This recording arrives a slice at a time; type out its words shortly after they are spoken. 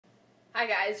Hi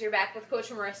guys, you're back with Coach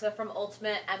Marisa from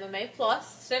Ultimate MMA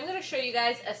Plus. Today I'm going to show you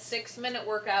guys a 6-minute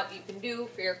workout you can do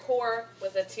for your core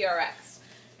with a TRX.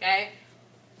 Okay?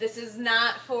 This is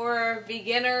not for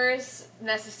beginners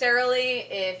necessarily.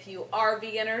 If you are a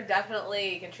beginner,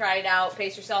 definitely you can try it out,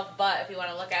 pace yourself, but if you want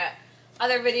to look at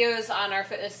other videos on our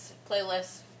fitness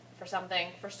playlist for something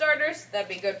for starters, that'd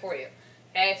be good for you.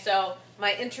 Okay, so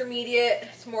my intermediate,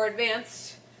 it's more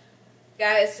advanced.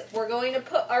 Guys, we're going to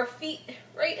put our feet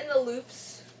right in the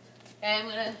loops. Okay, I'm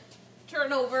going to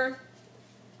turn over.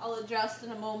 I'll adjust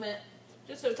in a moment,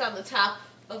 just so it's on the top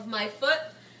of my foot.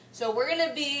 So we're going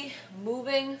to be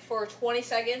moving for 20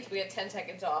 seconds. We have 10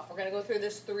 seconds off. We're going to go through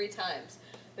this 3 times.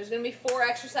 There's going to be 4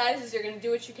 exercises. You're going to do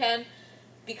what you can.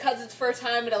 Because it's first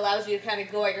time, it allows you to kind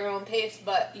of go at your own pace,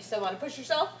 but you still want to push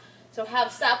yourself. So have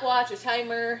a stopwatch, a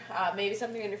timer, maybe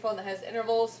something on your phone that has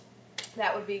intervals.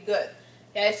 That would be good.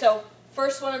 Okay, so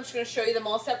first one, I'm just going to show you them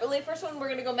all separately. First one, we're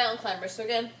going to go mountain climbers. So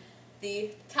again,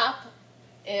 the top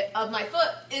of my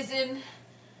foot is in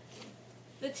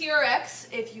the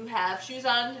TRX. If you have shoes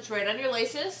on, it's right on your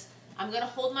laces. I'm going to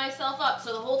hold myself up.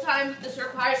 So the whole time, this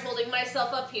requires holding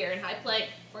myself up here in high plank.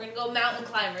 We're going to go mountain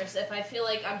climbers. If I feel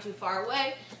like I'm too far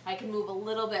away, I can move a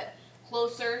little bit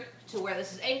closer to where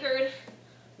this is anchored.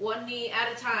 One knee at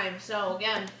a time. So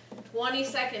again, 20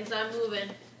 seconds I'm moving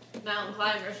mountain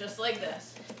climbers just like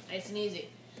this. Nice and easy.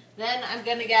 Then I'm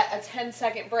going to get a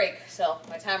 10-second break. So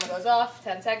my timer goes off,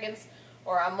 10 seconds,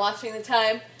 or I'm watching the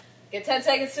time. Get 10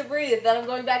 seconds to breathe. Then I'm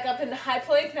going back up into high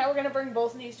plank. Now we're going to bring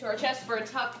both knees to our chest for a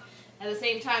tuck. At the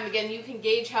same time, again, you can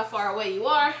gauge how far away you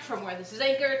are from where this is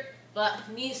anchored, but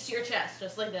knees to your chest,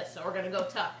 just like this. So we're going to go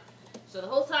tuck. So the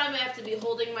whole time I have to be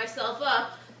holding myself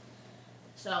up.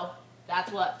 So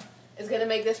that's what is going to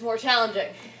make this more challenging.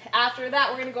 After that,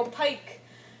 we're going to go pike.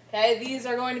 Okay, these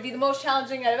are going to be the most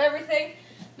challenging out of everything.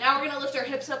 Now we're going to lift our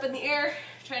hips up in the air,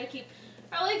 trying to keep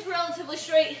our legs relatively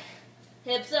straight.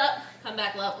 Hips up, come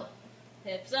back level.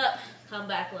 Hips up, come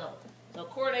back level. So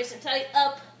core nice and tight,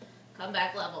 up, come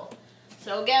back level.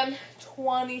 So again,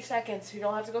 20 seconds. You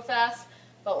don't have to go fast,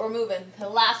 but we're moving. The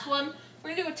last one, we're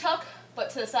going to do a tuck, but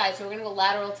to the side. So we're going to go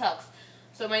lateral tucks.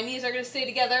 So my knees are going to stay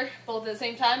together, both at the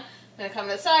same time. I'm going to come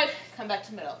to the side, come back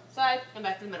to the middle. Side, come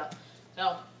back to the middle.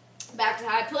 So back to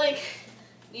high plank,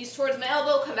 knees towards my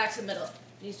elbow, come back to the middle.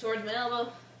 Knees towards my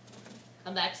elbow,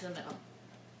 come back to the middle.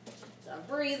 So I'm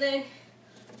breathing,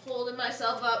 holding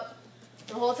myself up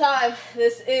the whole time.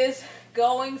 This is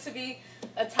going to be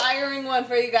a tiring one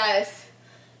for you guys.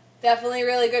 Definitely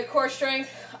really good core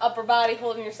strength, upper body,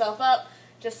 holding yourself up.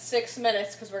 Just 6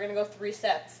 minutes because we're going to go 3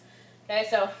 sets. Okay,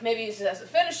 so maybe use it as a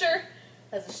finisher,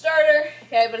 as a starter,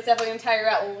 okay, but it's definitely going to tire you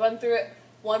out. We'll run through it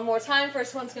one more time.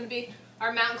 First one's going to be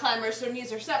our mountain climbers, so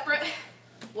knees are separate,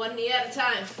 one knee at a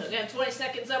time. So again, 20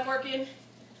 seconds I'm working,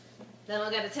 then I'll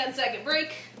get a 10-second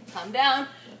break, come down,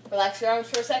 relax your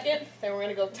arms for a second, then we're going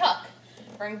to go tuck.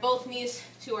 Bring both knees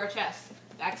to our chest.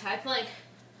 Back to high plank,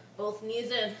 both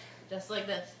knees in, just like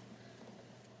this.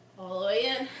 All the way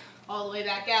in, all the way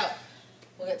back out.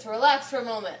 We'll get to relax for a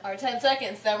moment, our 10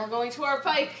 seconds, then we're going to our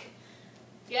pike.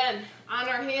 Again, on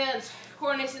our hands,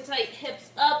 core nice and tight,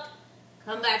 hips up,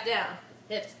 come back down.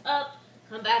 Hips up,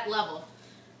 come back level.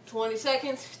 20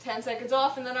 seconds, 10 seconds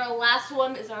off, and then our last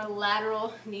one is our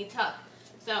lateral knee tuck.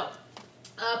 So,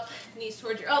 up, knees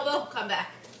towards your elbow, come back.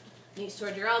 Knees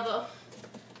towards your elbow,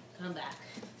 come back.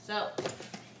 So,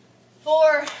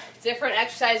 4 different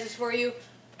exercises for you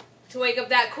to wake up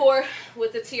that core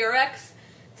with the TRX.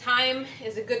 Time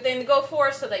is a good thing to go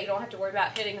for so that you don't have to worry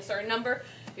about hitting a certain number.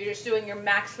 You're just doing your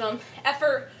maximum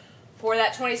effort for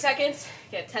that 20 seconds.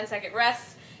 Get a 10-second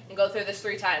rest and go through this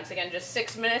 3 times. Again, just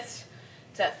 6 minutes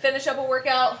to finish up a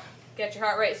workout, get your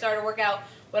heart rate, start a workout,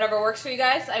 whatever works for you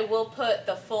guys. I will put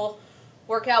the full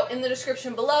workout in the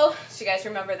description below so you guys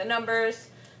remember the numbers,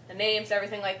 the names,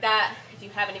 everything like that. If you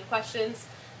have any questions,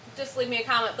 just leave me a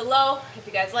comment below. If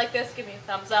you guys like this, give me a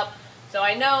thumbs up so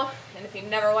I know. And if you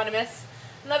never want to miss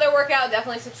another workout,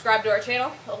 definitely subscribe to our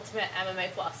channel, Ultimate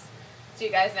MMA Plus. See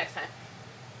you guys next time.